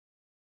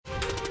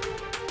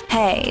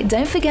Hey,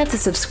 don't forget to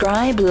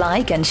subscribe,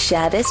 like and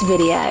share this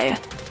video.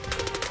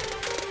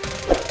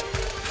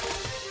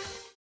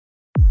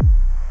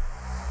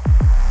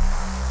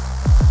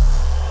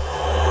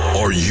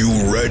 Are you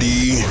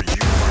ready?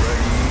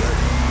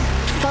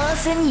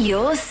 Fasten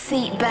your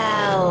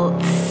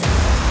seatbelts.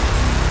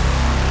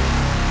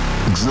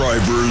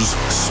 Drivers,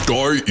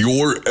 start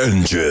your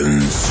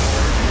engines.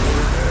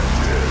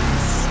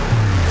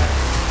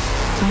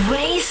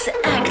 Race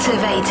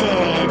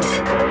activated.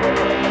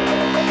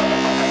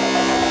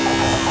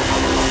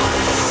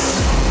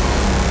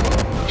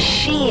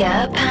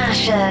 Sheer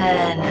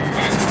passion.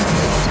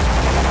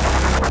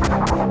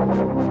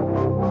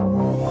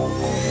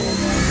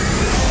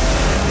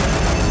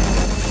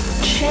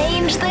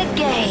 Change the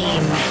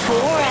game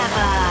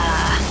forever.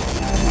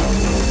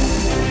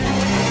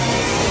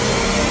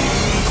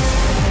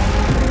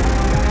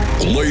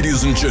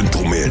 Ladies and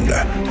gentlemen,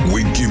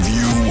 we give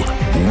you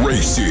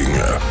Racing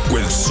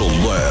with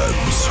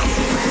Celebs.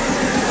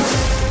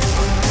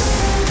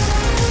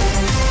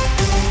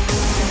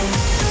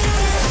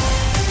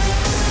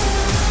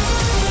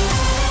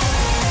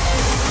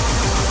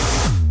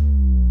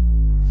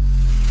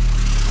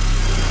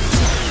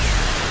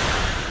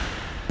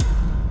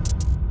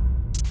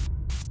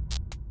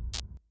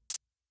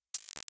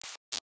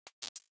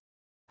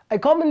 A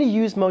commonly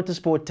used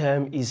motorsport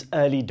term is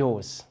early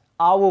doors,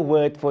 our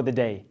word for the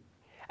day.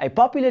 A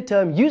popular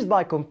term used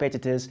by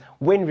competitors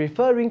when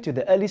referring to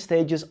the early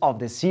stages of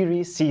the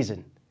series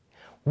season.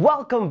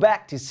 Welcome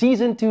back to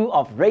Season 2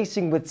 of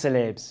Racing with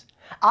Celebs.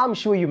 I'm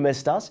sure you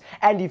missed us,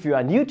 and if you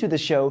are new to the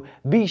show,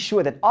 be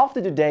sure that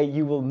after today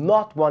you will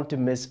not want to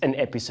miss an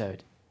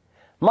episode.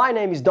 My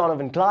name is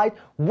Donovan Clyde,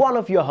 one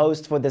of your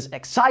hosts for this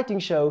exciting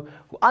show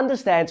who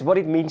understands what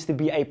it means to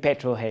be a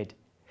petrolhead.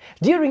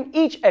 During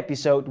each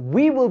episode,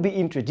 we will be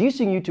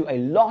introducing you to a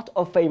lot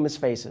of famous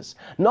faces.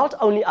 Not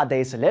only are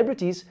they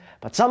celebrities,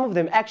 but some of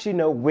them actually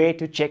know where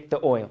to check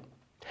the oil.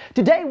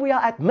 Today we are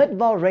at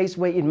Midvaal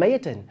Raceway in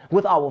Meyerton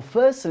with our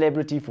first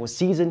celebrity for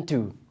Season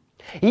 2.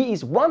 He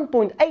is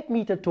 1.8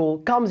 meter tall,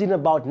 comes in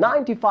about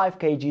 95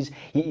 kgs.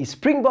 He is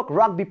Springbok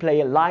rugby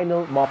player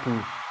Lionel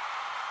Mapoe.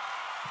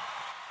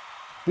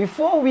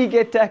 Before we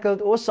get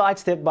tackled or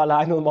sidestepped by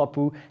Lionel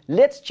Mapoe,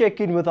 let's check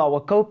in with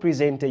our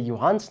co-presenter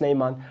Johan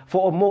Snyman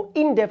for a more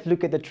in-depth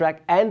look at the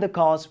track and the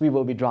cars we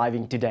will be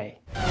driving today.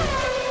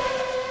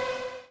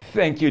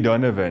 Thank you,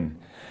 Donovan.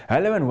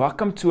 Hello and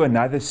welcome to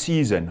another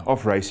season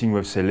of Racing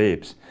with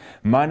Celebs.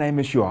 My name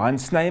is Johan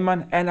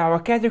Snyman and our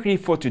category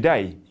for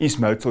today is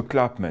Motor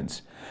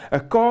Clubmans. A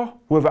car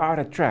without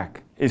a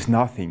track is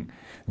nothing.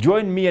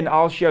 Join me and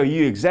I'll show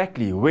you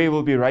exactly where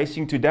we'll be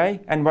racing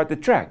today and what the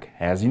track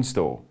has in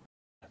store.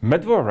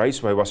 Midvaal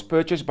Raceway was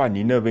purchased by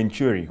Nino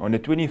Venturi on the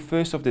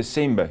 21st of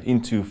December in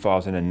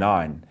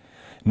 2009.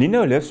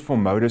 Nino lives for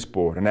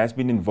motorsport and has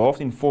been involved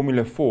in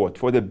Formula Ford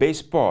for the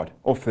best part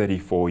of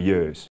 34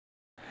 years.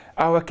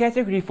 Our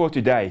category for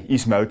today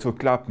is Motor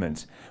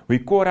Clubmans. We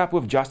caught up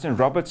with Justin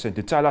Robertson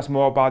to tell us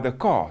more about the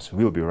cars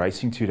we'll be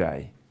racing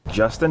today.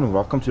 Justin,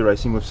 welcome to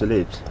Racing with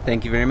Celebs.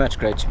 Thank you very much,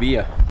 great to be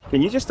here.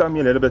 Can you just tell me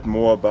a little bit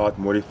more about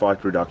modified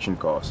production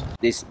cars?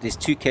 There's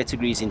two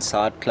categories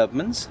inside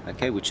Clubmans,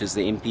 okay, which is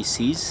the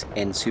MPCs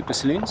and Super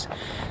Saloons.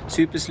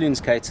 Super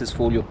Saloons caters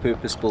for all your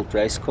purpose-built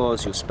race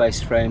cars, your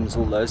space frames,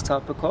 all those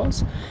type of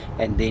cars.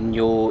 And then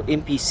your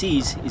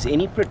MPCs is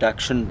any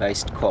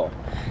production-based car.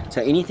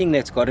 So anything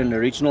that's got an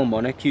original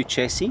monocoque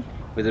chassis,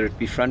 whether it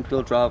be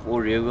front-wheel drive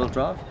or rear-wheel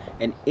drive,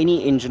 and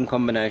any engine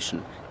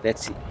combination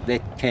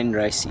that can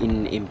race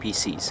in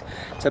MPCs.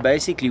 So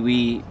basically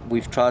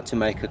we've tried to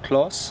make a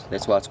class,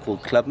 that's why it's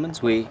called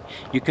Clubmans, where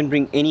you can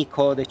bring any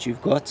car that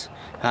you've got,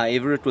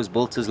 however it was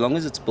built, as long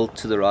as it's built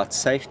to the right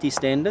safety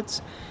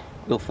standards,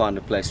 we'll find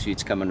a place for you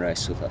to come and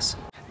race with us.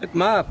 Look,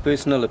 my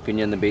personal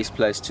opinion, the best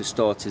place to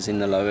start is in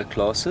the lower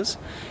classes,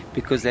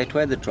 because that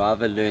way the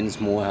driver learns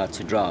more how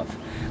to drive.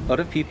 A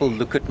lot of people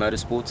look at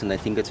motorsports and they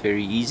think it's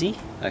very easy,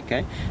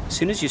 okay? As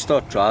soon as you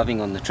start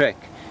driving on the track,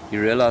 you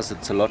realize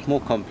it's a lot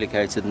more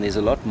complicated and there's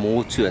a lot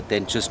more to it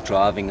than just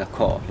driving a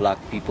car like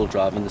people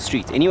drive in the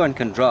street. Anyone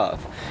can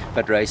drive,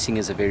 but racing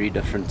is a very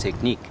different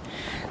technique.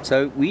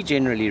 So we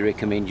generally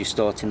recommend you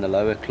start in the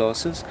lower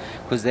classes,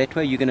 because that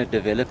way you're going to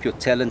develop your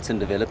talent and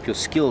develop your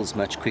skills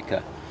much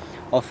quicker.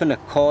 Often a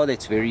car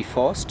that's very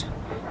fast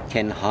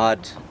can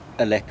hide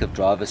a lack of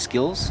driver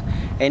skills,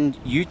 and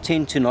you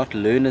tend to not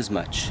learn as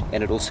much,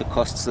 and it also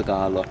costs the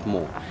guy a lot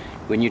more.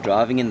 When you're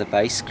driving in the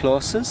base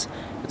classes,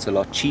 it's a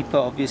lot cheaper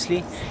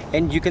obviously,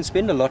 and you can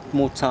spend a lot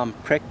more time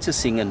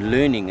practicing and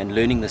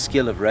learning the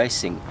skill of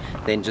racing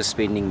than just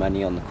spending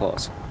money on the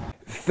cars.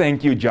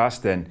 Thank you,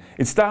 Justin.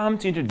 It's time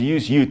to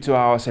introduce you to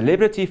our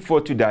celebrity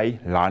for today,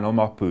 Lionel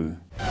Mapoe.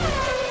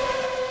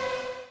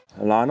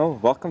 Lionel,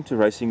 welcome to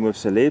Racing with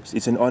Celebs.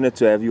 It's an honor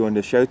to have you on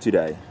the show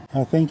today.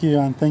 Thank you,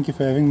 and thank you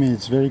for having me.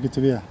 It's very good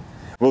to be here.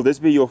 Will this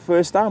be your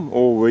first time,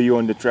 or were you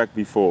on the track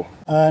before?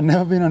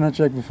 Never been on a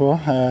track before.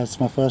 It's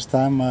my first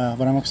time,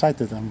 but I'm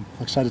excited. I'm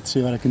excited to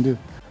see what I can do.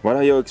 What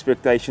are your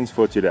expectations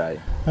for today?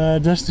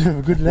 Just to have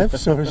a good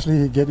laps,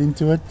 obviously get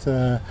into it.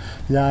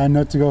 Yeah, and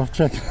not to go off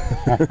track.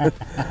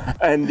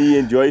 And do you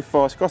enjoy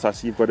fast cars? I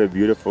see you've got a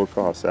beautiful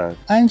car. So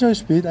I enjoy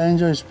speed.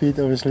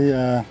 Obviously,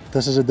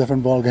 this is a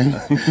different ball game,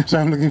 so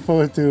I'm looking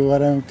forward to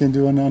what I can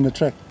do on the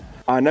track.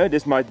 I know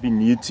this might be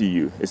new to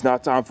you. It's now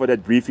time for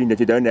that briefing that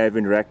you don't have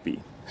in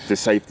rugby, the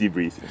safety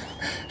briefing.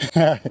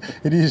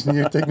 It is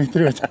new. Take me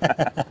through it.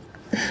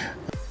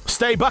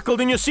 Stay buckled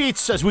in your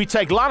seats as we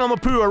take Lionel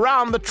Mapoe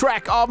around the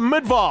track of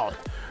Midvaal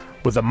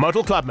with the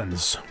Motor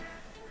Clubmans.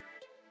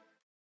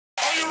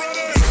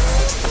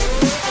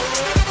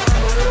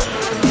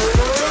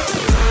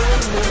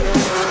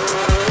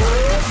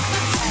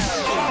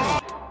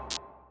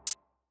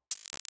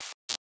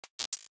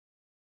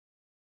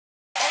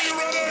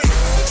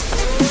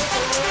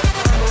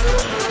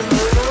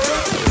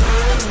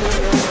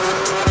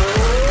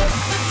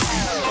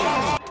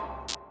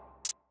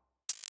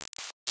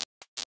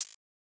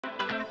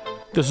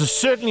 This is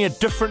certainly a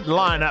different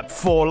lineup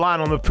for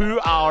Lionel Mapoe,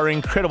 our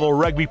incredible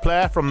rugby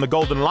player from the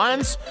Golden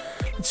Lions.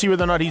 Let's see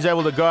whether or not he's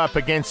able to go up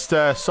against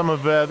some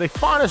of the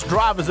finest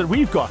drivers that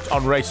we've got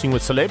on Racing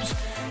with Celebs.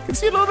 You can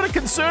see a little bit of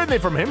concern there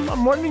from him.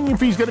 I'm wondering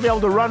if he's going to be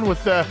able to run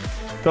with the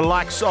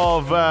likes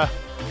of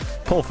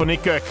Paul van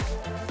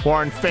Niekerk,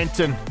 Warren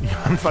Fenton,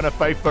 Jan van der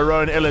Vyf,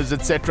 Rowan Ellis,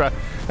 etc.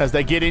 as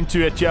they get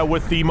into it here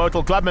with the Motor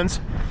Clubmans.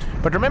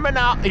 But remember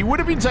now, he would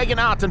have been taken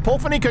out, and Paul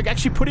van Niekerk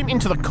actually put him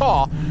into the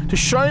car to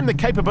show him the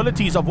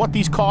capabilities of what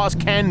these cars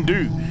can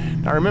do.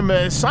 Now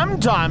remember,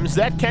 sometimes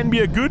that can be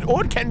a good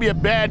or it can be a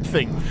bad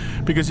thing,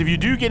 because if you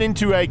do get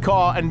into a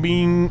car and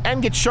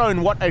get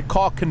shown what a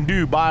car can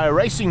do by a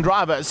racing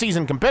driver, a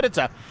seasoned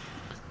competitor,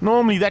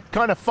 normally that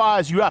kind of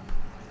fires you up.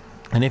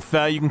 And if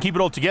you can keep it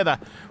all together,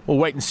 we'll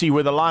wait and see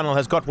whether Lionel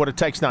has got what it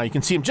takes now. You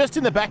can see him just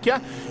in the back here,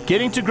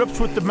 getting to grips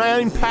with the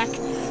main pack.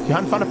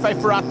 Jan van der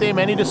Vyf out there,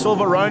 Manny De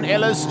Silva, Rowan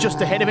Ellis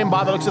just ahead of him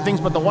by the looks of things.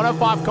 But the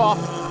 105 car,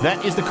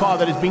 that is the car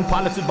that is being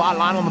piloted by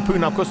Lionel Mapoe.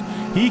 Now, of course,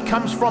 he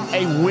comes from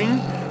a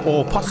wing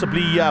or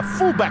possibly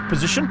fullback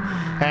position,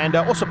 and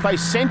also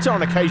plays centre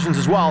on occasions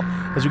as well,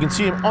 as we can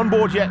see him on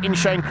board here in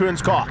Shane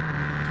Kruen's car.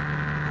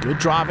 Good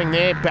driving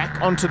there,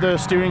 back onto the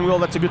steering wheel.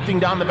 That's a good thing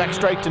down the back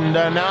straight, and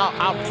now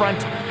out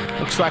front.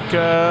 Looks like,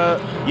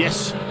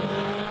 yes,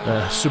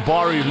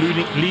 Subaru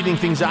leading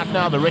things out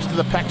now. The rest of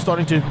the pack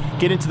starting to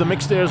get into the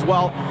mix there as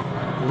well.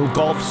 Little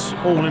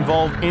Golfs all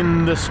involved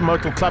in this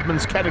Motor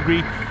Clubman's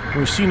category.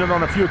 We've seen it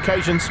on a few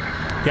occasions.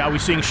 Yeah, we're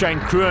seeing Shane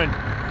Kruen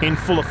in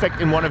full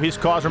effect in one of his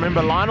cars.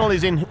 Remember, Lionel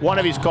is in one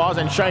of his cars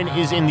and Shane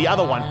is in the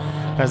other one,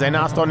 as they're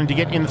now starting to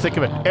get in the thick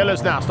of it.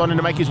 Ella's now starting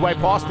to make his way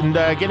past and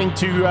getting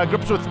to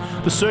grips with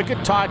the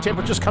circuit. Tyre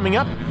temperatures coming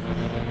up.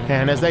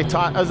 And as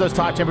those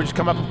tyre temperatures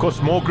come up, of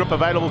course, more grip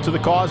available to the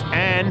cars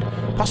and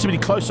possibly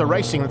closer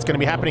racing that's going to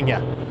be happening here.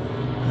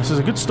 This is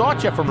a good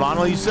start here from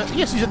Lionel.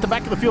 Yes, he's at the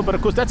back of the field, but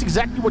of course that's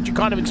exactly what you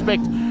kind of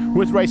expect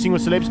with Racing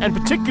with Celebs, and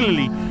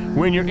particularly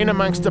when you're in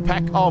amongst a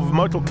pack of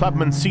Motor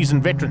Clubman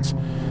seasoned veterans.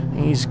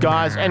 These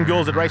guys and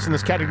girls that race in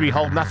this category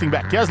hold nothing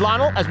back. Here's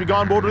Lionel as we go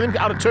on board with him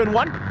out of turn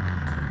one.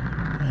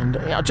 And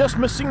just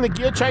missing the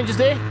gear changes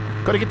there.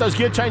 Got to get those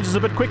gear changes a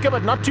bit quicker,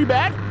 but not too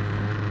bad.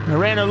 And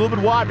ran a little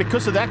bit wide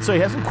because of that, so he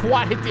hasn't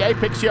quite hit the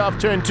apex here of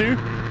turn two.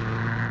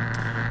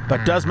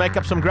 But does make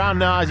up some ground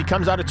now as he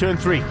comes out of turn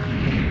three.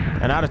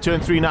 And out of turn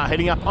three now,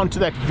 heading up onto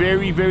that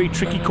very, very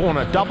tricky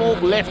corner. Double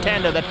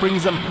left-hander that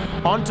brings them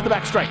onto the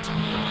back straight.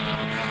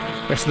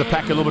 Rest of the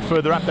pack a little bit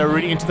further up. They're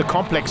already into the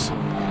complex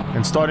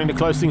and starting to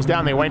close things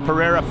down there. Wayne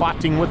Pereira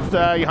fighting with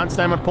Johan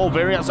Snyman, Paul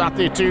Verias out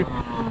there too.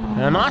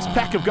 And a nice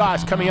pack of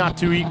guys coming out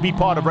to be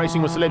part of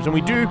Racing with Celebs, and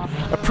we do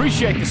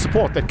appreciate the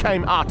support that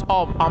came out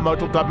of our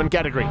Motor Clubman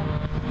category.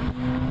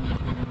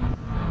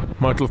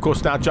 Motor, of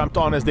course, now jumped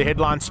on as the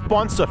headline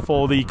sponsor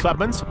for the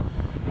Clubmans,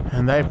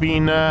 and they've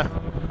been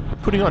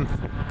putting on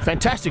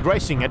fantastic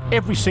racing at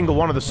every single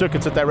one of the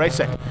circuits that they race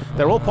at.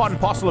 They're all part and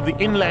parcel of the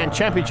Inland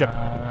Championship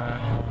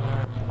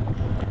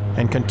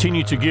and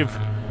continue to give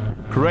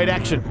great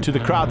action to the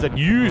crowds that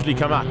usually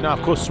come out. Now,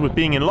 of course, with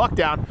being in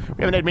lockdown,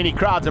 we haven't had many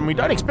crowds, and we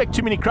don't expect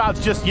too many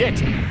crowds just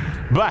yet.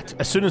 But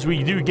as soon as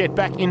we do get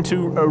back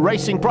into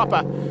racing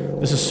proper,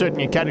 this is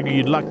certainly a category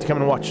you'd like to come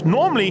and watch.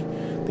 Normally,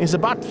 there's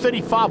about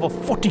 35 or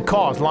 40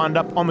 cars lined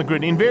up on the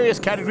grid in various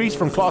categories,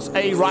 from Class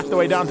A right the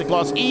way down to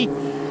Class E,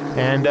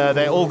 and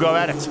they all go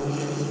at it.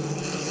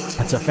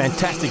 It's a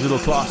fantastic little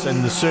class,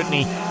 and there's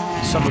certainly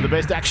some of the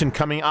best action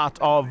coming out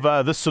of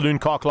this saloon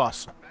car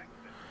class.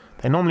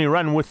 They normally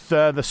run with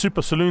the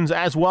super saloons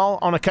as well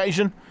on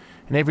occasion,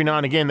 and every now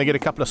and again they get a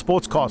couple of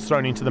sports cars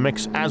thrown into the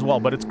mix as well,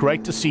 but it's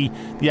great to see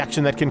the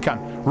action that can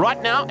come. Right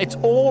now it's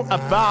all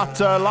about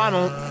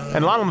Lionel,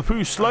 and Lionel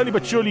Mapoe slowly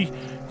but surely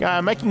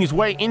making his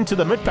way into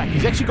the mid-pack.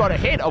 He's actually got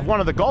ahead of one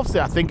of the Golfs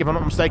there, I think, if I'm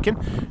not mistaken,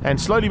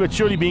 and slowly but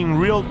surely being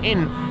reeled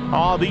in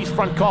are these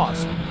front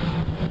cars.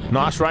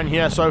 Nice run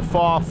here so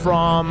far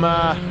from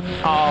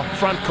our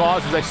front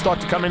cars as they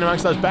start to come in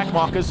amongst those back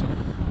markers.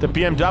 The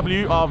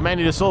BMW of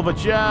Manny De Silva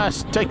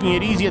just taking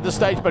it easy at the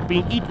stage, but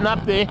being eaten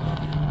up there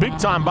big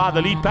time by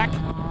the lead pack.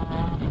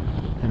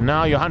 And And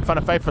now Johan van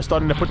der Vyver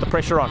starting to put the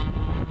pressure on.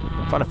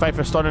 Van der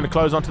Vyver starting to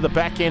close onto the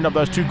back end of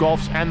those two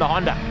Golfs and the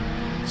Honda.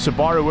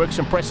 Subaru works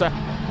some pressure.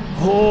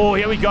 Oh,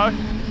 here we go.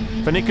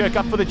 Van Niekerk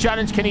up for the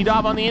challenge. Can he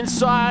dive on the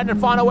inside and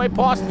find a way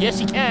past? Yes,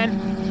 he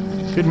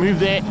can. Good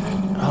move there.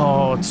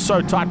 Oh, it's so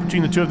tight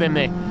between the two of them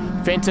there.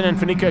 Fenton and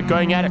Van Niekerk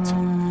going at it.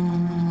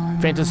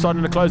 Fenton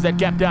starting to close that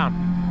gap down.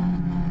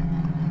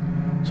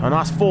 So a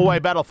nice four-way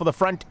battle for the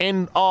front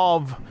end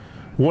of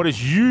what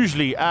is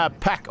usually a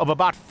pack of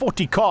about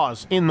 40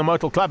 cars in the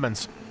Motul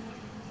Clubmans.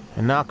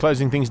 And now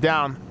closing things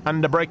down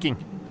under braking.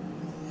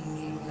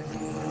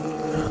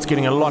 It's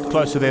getting a lot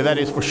closer there, that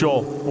is for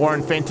sure.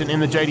 Warren Fenton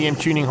in the JDM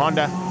Tuning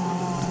Honda,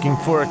 looking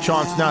for a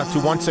chance now to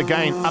once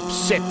again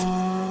upset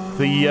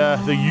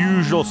the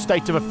usual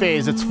state of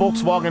affairs. It's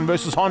Volkswagen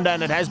versus Honda,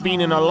 and it has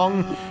been in a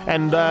long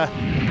and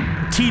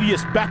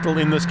tedious battle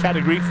in this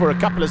category for a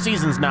couple of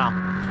seasons now.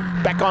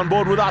 Back on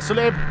board with our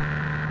celeb.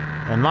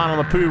 And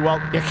Lionel Mapoe, well,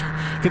 you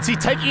can see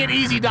taking it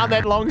easy down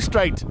that long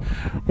straight.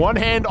 One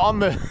hand on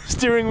the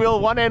steering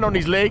wheel, one hand on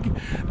his leg.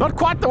 Not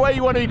quite the way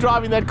you want to be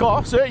driving that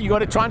car, sir. You got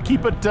to try and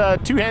keep it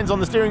two hands on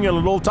the steering wheel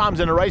at all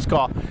times in a race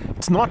car.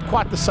 It's not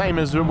quite the same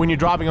as when you're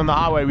driving on the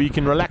highway where you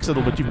can relax a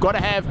little bit. You've got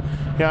to have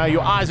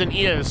your eyes and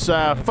ears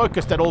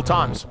focused at all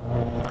times,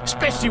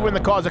 especially when the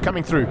cars are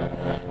coming through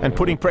and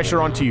putting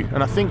pressure onto you.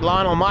 And I think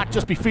Lionel might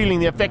just be feeling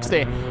the effects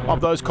there of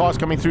those cars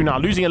coming through now,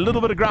 losing a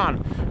little bit of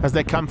ground as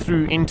they come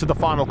through into the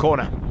final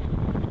corner.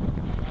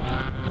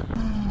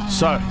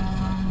 So,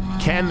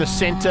 can the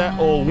center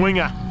or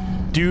winger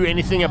do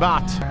anything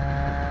about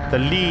the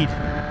lead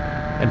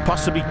and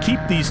possibly keep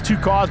these two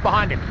cars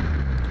behind him?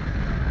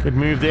 Good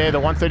move there. The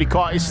 130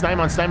 car is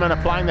Snyman. Snyman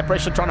applying the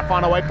pressure, trying to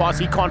find a way past.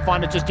 He can't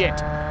find it just yet.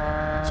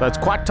 So it's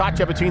quite tight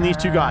here between these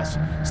two guys.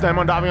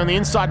 Snyman diving on the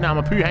inside now.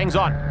 Mapoe hangs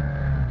on.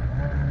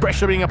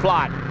 Pressure being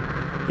applied.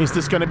 Is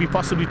this going to be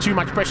possibly too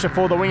much pressure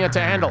for the winger to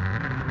handle?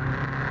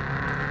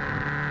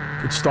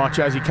 Good start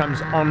here as he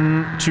comes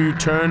on to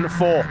turn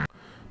 4.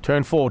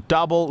 Turn 4,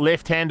 double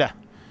left-hander.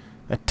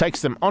 That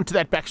takes them onto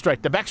that back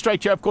straight. The back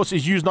straight here, of course,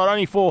 is used not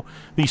only for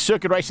the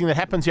circuit racing that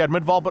happens here at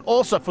Midvaal, but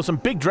also for some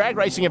big drag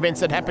racing events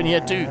that happen here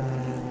too.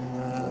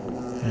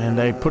 And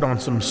they put on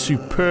some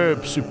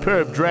superb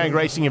drag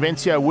racing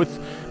events here with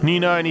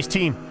Nino and his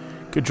team.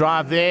 Good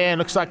drive there, and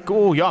looks like,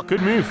 oh yeah,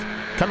 good move.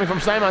 Coming from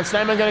Snyman.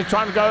 Snyman going to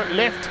try and go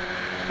left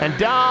and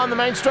down the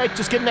main straight,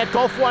 just getting that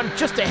Golf 1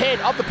 just ahead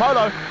of the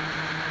Polo.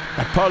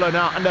 That Polo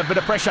now under a bit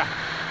of pressure.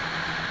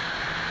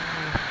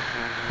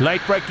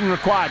 Late braking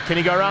required. Can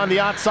he go around the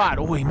outside?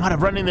 Oh, he might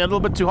have run in there a little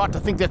bit too hot. I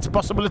think that's a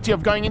possibility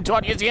of going in too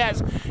hot. Yes, he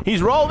has.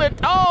 He's rolled it.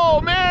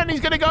 Oh, man, he's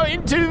going to go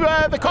into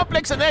the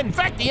complex. And then, in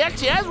fact, he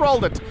actually has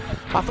rolled it.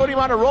 I thought he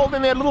might have rolled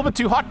in there a little bit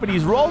too hot, but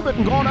he's rolled it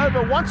and gone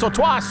over once or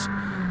twice.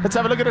 Let's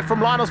have a look at it from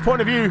Lionel's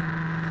point of view.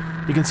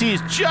 You can see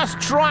he's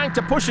just trying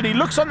to push it. He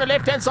looks on the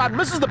left-hand side,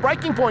 misses the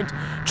braking point,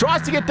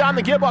 tries to get down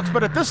the gearbox,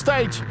 but at this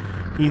stage,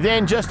 he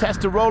then just has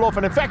to roll off.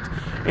 And in fact,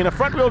 in a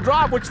front-wheel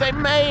drive, which they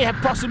may have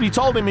possibly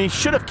told him he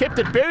should have kept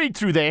it buried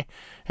through there.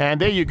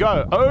 And there you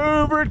go.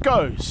 Over it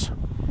goes.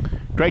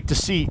 Great to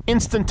see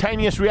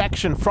instantaneous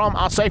reaction from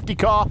our safety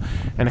car.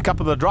 And a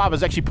couple of the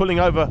drivers actually pulling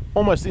over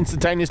almost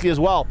instantaneously as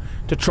well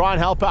to try and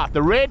help out.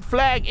 The red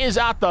flag is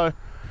out, though.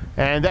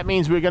 And that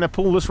means we're going to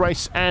pull this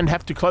race and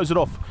have to close it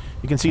off.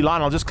 You can see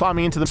Lionel just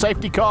climbing into the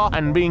safety car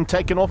and being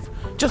taken off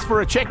just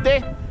for a check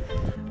there.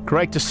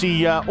 Great to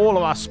see all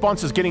of our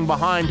sponsors getting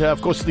behind,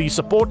 of course, the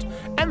support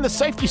and the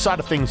safety side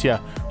of things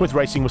here with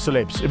Racing with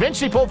Celebs.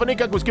 Eventually, Paul van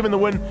Niekerk was given the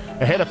win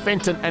ahead of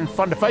Fenton and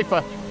Van der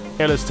Vyver.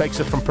 Ellis takes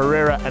it from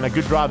Pereira, and a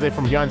good drive there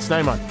from Jan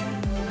Snyman.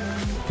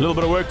 A little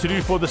bit of work to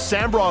do for the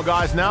Sambra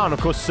guys now, and of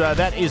course,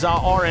 that is our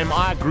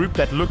RMI group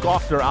that look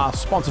after our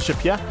sponsorship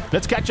here.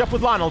 Let's catch up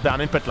with Lionel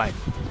down in pit lane.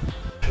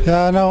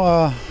 Yeah, no,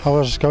 I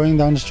was going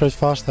down the straight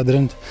fast. I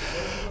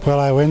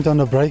went on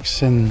the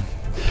brakes, and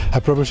I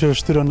probably should have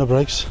stood on the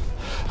brakes.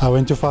 I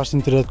went too fast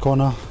into that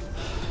corner.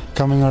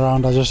 Coming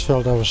around, I just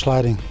felt I was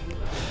sliding,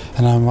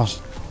 and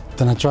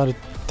then I tried to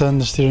turn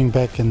the steering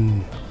back,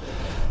 and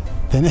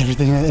then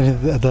everything,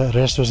 the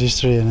rest was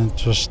history, and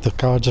the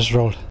car just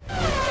rolled.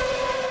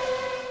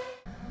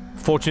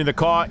 Fortunately, the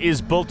car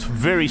is built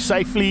very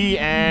safely,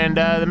 and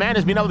the man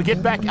has been able to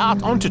get back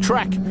out onto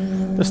track.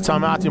 This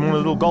time out in one of the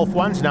little Golf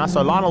 1s now,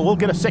 so Lionel will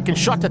get a second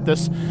shot at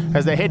this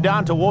as they head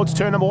down towards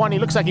turn number 1. He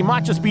looks like he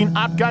might just been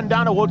outgunned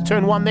down towards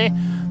turn 1 there.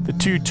 The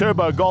two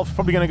turbo Golfs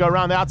probably going to go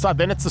around the outside.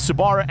 Then it's the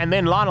Subaru, and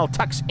then Lionel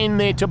tucks in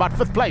there to about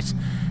 5th place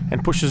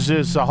and pushes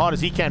as hard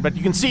as he can. But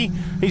you can see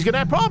he's going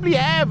to probably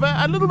have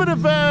a little bit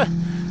of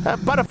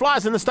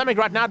butterflies in the stomach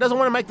right now. Doesn't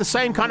want to make the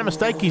same kind of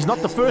mistake. He's not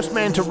the first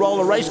man to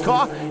roll a race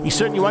car. He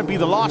certainly won't be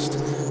the last.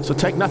 So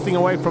take nothing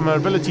away from her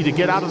ability to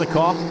get out of the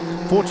car.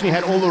 Fortunately,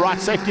 had all the right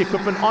safety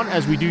equipment on,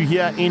 as we do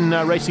here in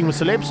Racing with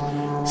Celebs.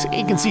 So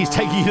you can see he's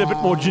taking it a bit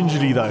more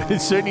gingerly, though.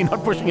 He's certainly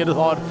not pushing it as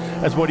hard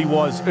as what he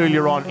was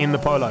earlier on in the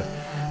Polo.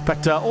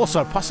 But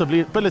also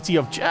possibility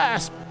of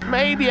just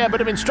maybe a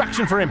bit of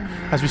instruction for him,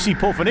 as we see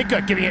Paul van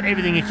Niekerk giving it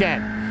everything he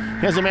can.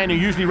 Here's a man who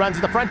usually runs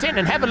at the front end,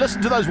 and have a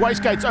listen to those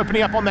wastegates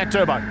opening up on that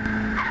turbo.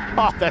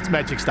 Oh, that's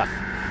magic stuff.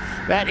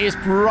 That is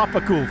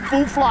proper cool.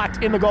 Full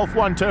flight in the Golf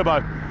 1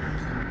 Turbo.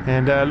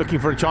 And looking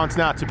for a chance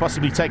now to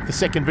possibly take the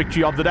second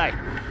victory of the day.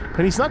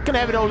 But he's not going to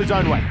have it all his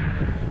own way.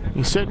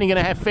 He's certainly going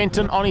to have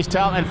Fenton on his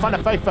tail and Van der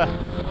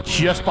Vyver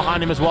just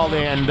behind him as well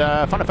there. And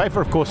Van der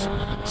Vyver, of course,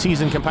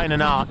 season campaigner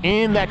now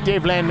in that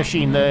Devland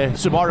machine, the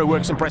Subaru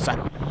Works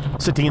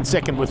Impressor, sitting in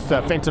second with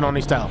Fenton on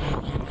his tail.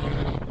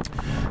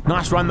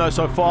 Nice run though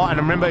so far. And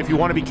remember, if you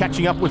want to be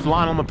catching up with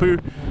Lionel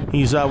Mapoe,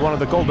 he's one of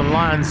the Golden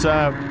Lions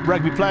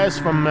rugby players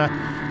from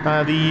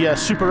the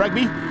Super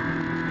Rugby.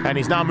 And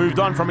he's now moved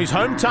on from his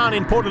hometown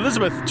in Port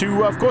Elizabeth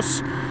to, of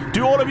course,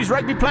 do all of his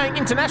rugby playing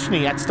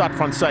internationally at Stade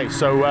Francais.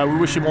 So we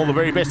wish him all the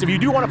very best. If you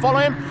do want to follow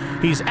him,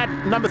 he's at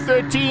number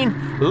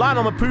 13,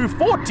 Lionel Mapoe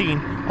 14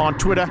 on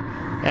Twitter.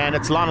 And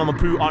it's Lionel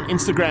Mapoe on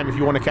Instagram if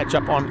you want to catch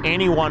up on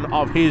any one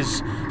of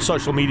his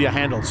social media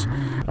handles.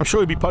 I'm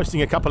sure he'll be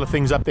posting a couple of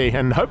things up there,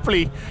 and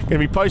hopefully going to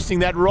be posting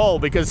that roll,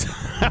 because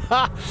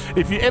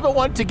if you ever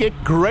want to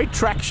get great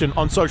traction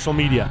on social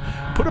media,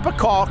 put up a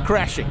car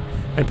crashing.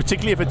 And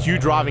particularly if it's you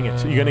driving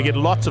it, you're going to get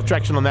lots of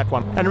traction on that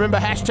one. And remember,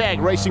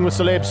 hashtag Racing with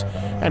Celebs,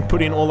 and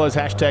put in all those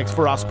hashtags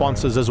for our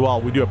sponsors as well.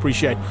 We do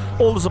appreciate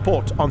all the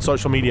support on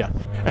social media.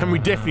 And we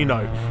definitely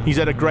know he's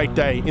had a great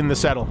day in the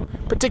saddle,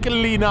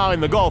 particularly now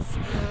in the Golf,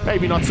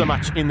 maybe not so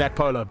much in that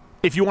Polo.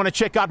 If you want to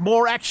check out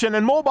more action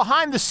and more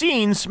behind the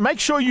scenes, make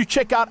sure you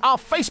check out our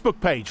Facebook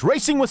page,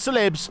 Racing with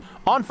Celebs,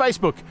 on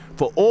Facebook,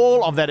 for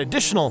all of that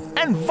additional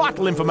and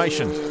vital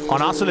information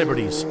on our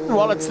celebrities.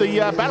 Well, it's the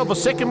battle for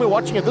second we're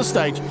watching at this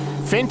stage.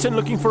 Fenton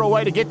looking for a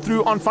way to get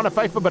through on Van der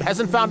Vyver, but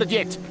hasn't found it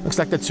yet. Looks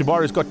like that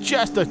Subaru's got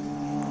just a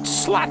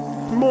slight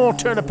more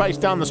turn of pace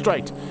down the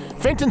straight.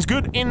 Fenton's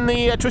good in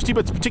the twisty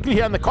bits, particularly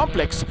here in the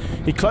complex.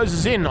 He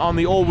closes in on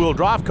the all-wheel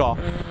drive car,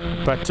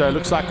 but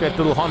looks like that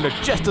little Honda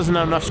just doesn't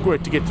have enough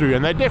squirt to get through,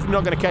 and they're definitely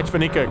not going to catch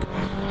Van Niekerk.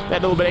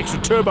 That little bit extra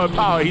turbo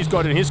power he's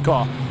got in his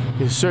car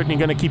is certainly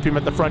going to keep him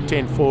at the front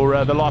end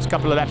for the last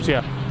couple of laps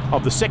here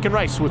of the second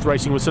race with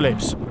Racing with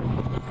Celebs.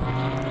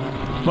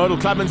 Modal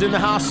Clubman's in the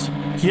house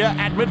here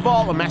at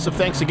Midvaal. A massive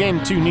thanks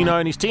again to Nino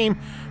and his team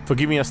for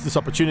giving us this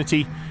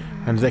opportunity.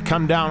 And they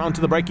come down onto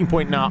the braking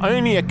point now.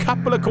 Only a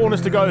couple of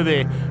corners to go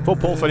there for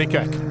Paul Van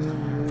Niekerk.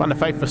 Van der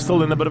Vyver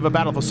still in a bit of a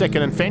battle for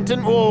second, and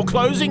Fenton,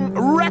 closing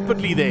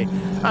rapidly there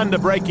under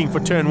braking for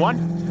turn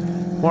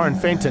one. Warren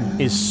Fenton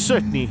is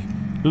certainly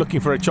looking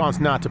for a chance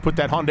now to put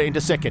that Honda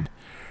into second.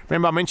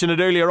 Remember, I mentioned it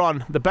earlier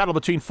on, the battle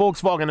between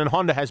Volkswagen and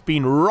Honda has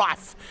been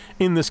rife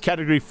in this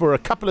category for a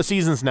couple of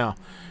seasons now.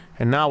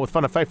 And now with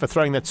Van der Vyver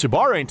throwing that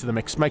Subaru into the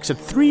mix, makes it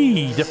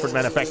 3 different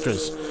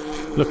manufacturers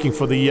looking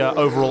for the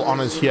overall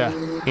honours here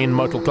in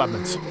Modal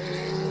Clubman's.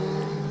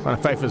 Van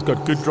der Vyver's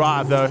got good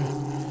drive though.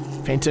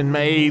 Fenton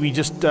maybe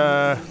just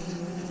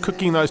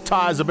cooking those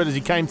tyres a bit as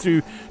he came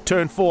through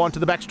turn 4 onto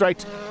the back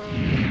straight.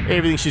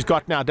 Everything she's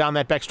got now down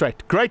that back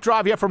straight. Great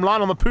drive here from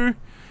Lionel Mapoe.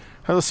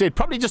 As I said,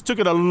 probably just took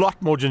it a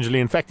lot more gingerly.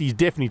 In fact, he's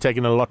definitely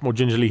taken it a lot more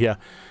gingerly here.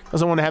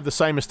 Doesn't want to have the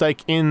same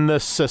mistake in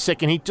this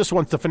second heat. Just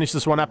wants to finish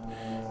this one up,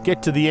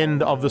 get to the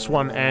end of this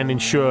one, and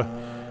ensure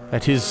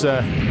that his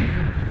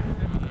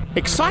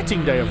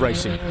exciting day of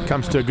racing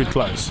comes to a good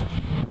close.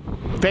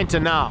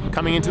 Fenton now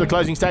coming into the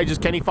closing stages.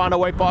 Can he find a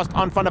way past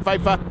on Van der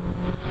Vyver?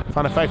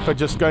 Van der Vyver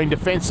just going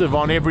defensive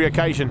on every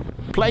occasion,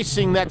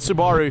 placing that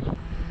Subaru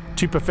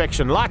to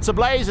perfection. Lights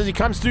ablaze as he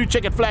comes through.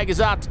 Checkered flag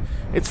is out.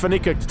 It's Van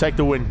Niekerk to take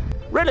the win.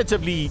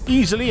 Relatively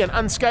easily and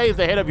unscathed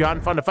ahead of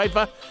Johan Van der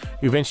Vyver,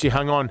 who eventually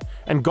hung on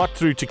and got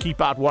through to keep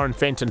out Warren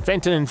Fenton.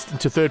 Fenton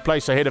into third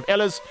place ahead of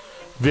Ellers.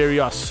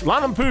 Verios.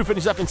 Lionel Mapoe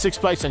finishes up in 6th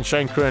place, and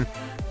Shane Kruin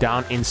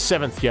down in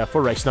 7th here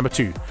for race number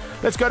 2.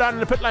 Let's go down in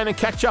the pit lane and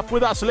catch up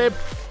with our celeb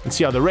and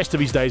see how the rest of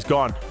his day's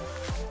gone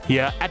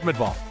here at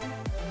Midvaal.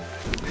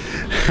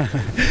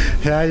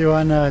 Yeah,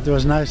 Johan, it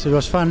was nice, it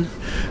was fun.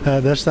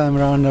 This time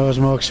around there was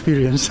more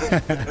experience,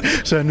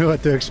 so I knew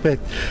what to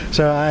expect.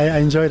 So I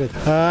enjoyed it.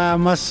 I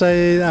must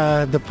say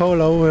the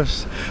Polo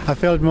was, I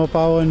felt more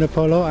power in the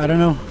Polo. I don't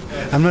know,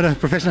 I'm not a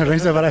professional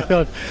racer, but I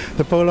felt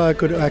the Polo I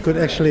could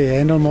actually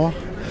handle more.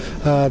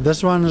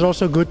 This one is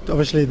also good.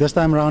 Obviously this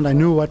time around I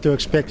knew what to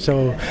expect,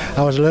 so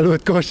I was a little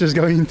bit cautious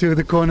going into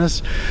the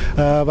corners,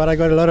 but I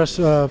got a lot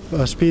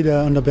of speed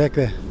on the back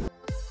there.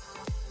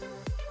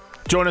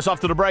 Join us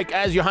after the break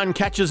as Johan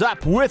catches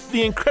up with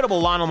the incredible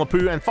Lionel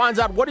Mapoe and finds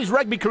out what his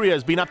rugby career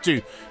has been up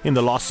to in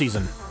the last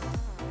season.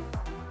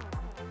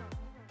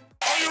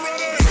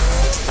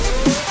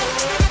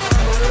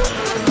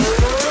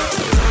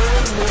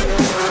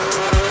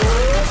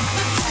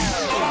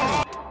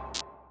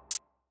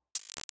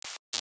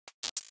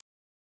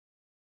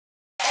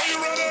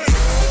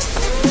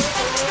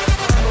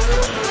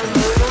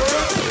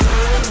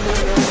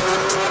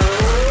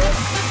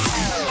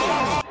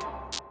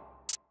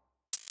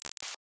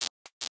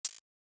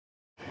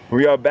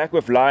 We are back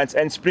with Lions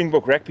and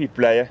Springbok rugby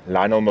player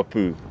Lionel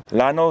Mapoe.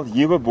 Lionel,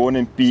 you were born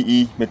in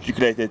PE,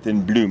 matriculated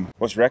in Bloem.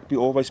 Was rugby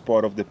always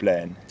part of the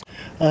plan?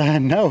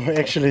 No,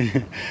 actually.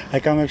 I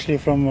come actually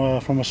from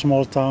a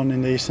small town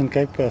in the Eastern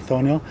Cape,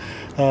 Thornhill.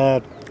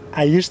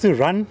 I used to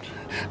run,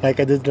 like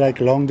I did like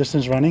long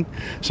distance running.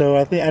 So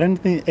I don't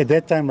think at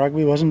that time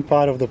rugby wasn't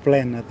part of the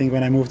plan. I think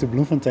when I moved to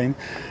Bloemfontein,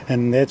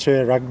 and that's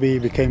where rugby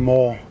became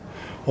more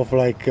of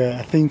like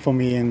a thing for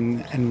me,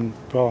 and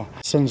well,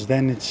 since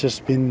then it's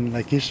just been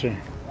like history.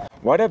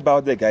 What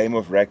about the game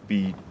of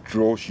rugby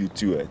draws you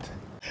to it?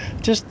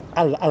 Just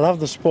I love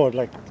the sport.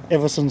 Like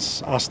ever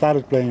since I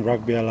started playing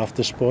rugby, I love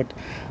the sport.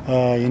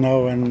 You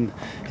know, and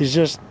it's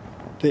just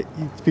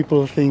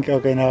people think,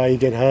 okay, now you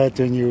get hurt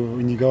when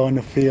you go on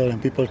the field and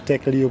people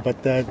tackle you,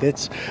 but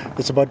that's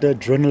about the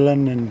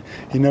adrenaline, and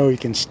you know, you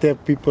can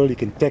step people, you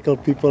can tackle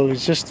people.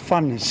 It's just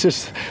fun. It's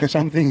just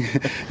something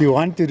you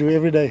want to do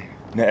every day.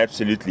 No,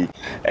 absolutely.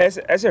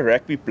 As a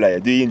rugby player,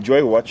 do you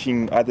enjoy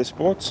watching other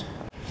sports?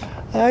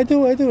 I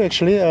do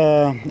actually.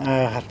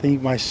 I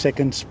think my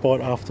second sport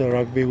after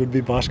rugby would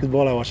be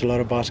basketball. I watch a lot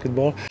of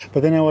basketball,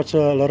 but then I watch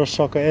a lot of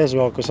soccer as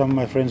well, because some of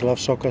my friends love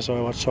soccer, so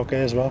I watch soccer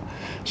as well.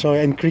 So,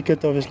 and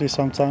cricket obviously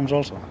sometimes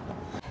also.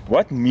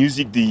 What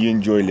music do you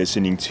enjoy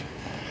listening to?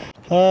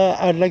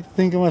 I'd like to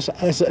think of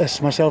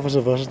myself as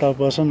a versatile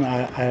person.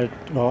 I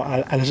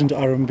listen to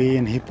R&B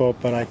and hip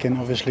hop, but I can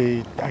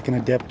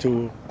adapt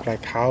to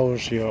like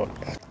house,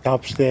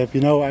 dubstep.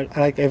 You know, I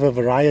like have a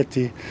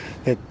variety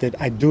that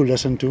I do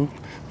listen to.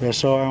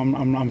 So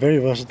I'm very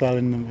versatile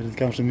when it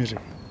comes to music.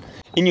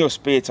 In your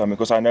spare time,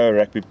 because I know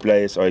rugby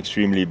players are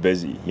extremely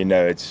busy, you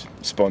know, it's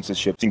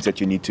sponsorship, things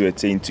that you need to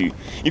attend to.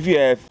 If you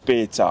have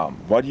spare time,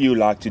 what do you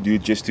like to do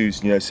just to,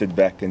 you know, sit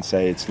back and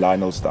say it's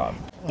Lionel's time?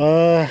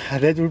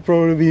 That would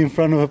probably be in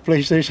front of a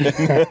PlayStation.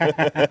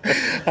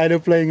 Either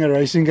playing a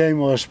racing game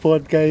or a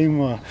sport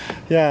game.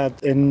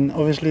 And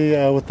obviously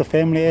with the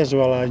family as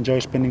well. I enjoy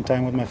spending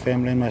time with my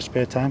family in my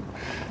spare time.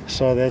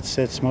 So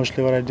that's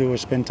mostly what I do,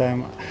 is spend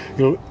time.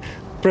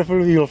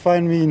 Preferably you'll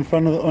find me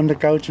on the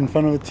couch in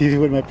front of the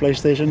TV with my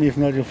PlayStation. If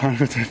not, you'll find me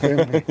with my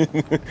family.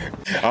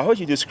 How would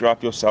you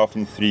describe yourself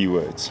in 3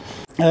 words?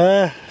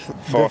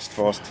 Fast.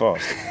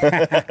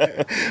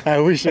 I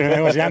wish when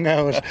I was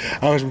younger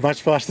I was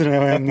much faster than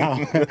I am now.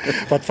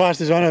 But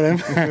fast is one of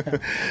them.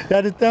 Yeah,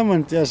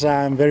 determined. Yes,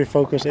 I'm very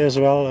focused as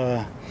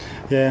well.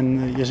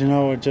 And yes, you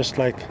know, just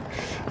like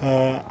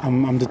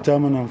I'm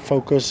determined, I'm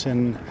focused,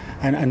 and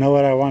I know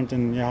what I want,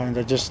 and and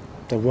I just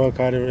work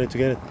hard every day to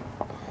get it.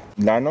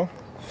 Lionel,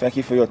 thank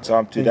you for your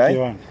time today.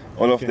 Thank you,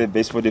 All of the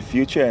best for the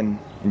future, and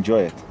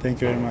enjoy it.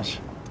 Thank you very much.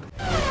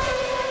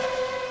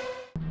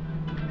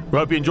 We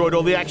hope you enjoyed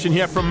all the action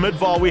here from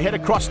Midvaal. We head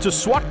across to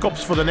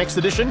Swartkops for the next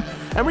edition,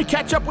 and we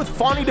catch up with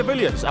Fani de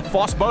Villiers, a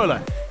fast bowler.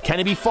 Can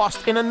he be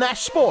fast in a Nash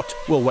sport?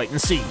 We'll wait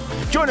and see.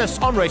 Join us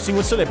on Racing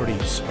with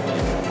Celebrities.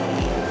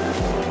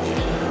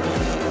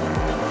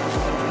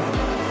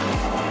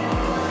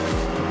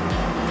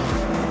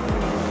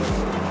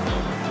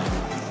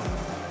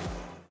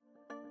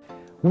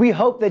 We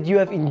hope that you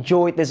have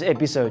enjoyed this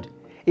episode.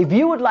 If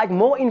you would like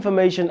more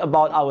information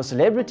about our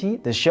celebrity,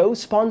 the show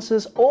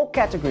sponsors or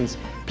categories,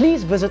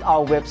 please visit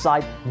our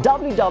website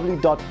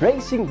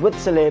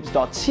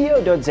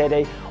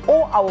www.racingwithcelebs.co.za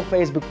or our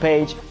Facebook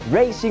page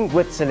Racing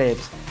with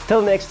Celebs.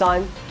 Till next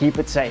time, keep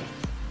it safe.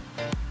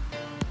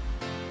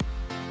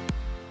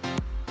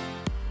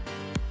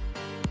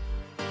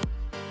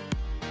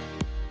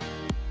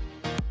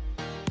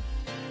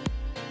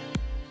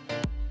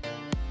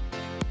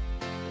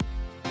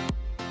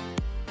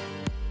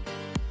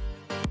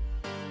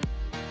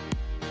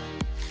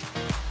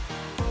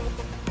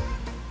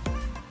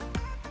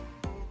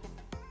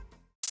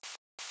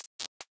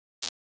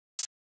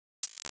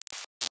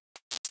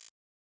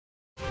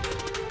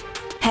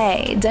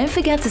 Hey, don't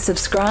forget to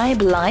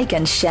subscribe, like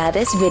and share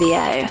this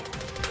video.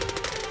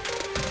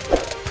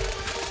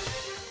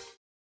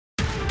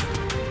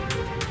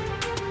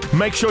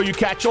 Make sure you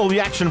catch all the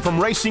action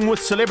from Racing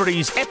with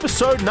Celebrities,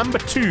 episode number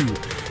 2,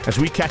 as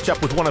we catch up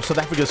with one of South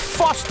Africa's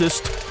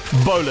fastest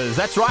bowlers.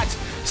 That's right,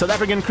 South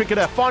African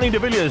cricketer Fani de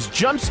Villiers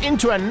jumps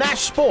into a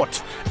Nash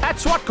sport at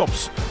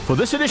Swartkops for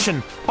this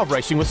edition of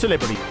Racing with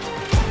Celebrity.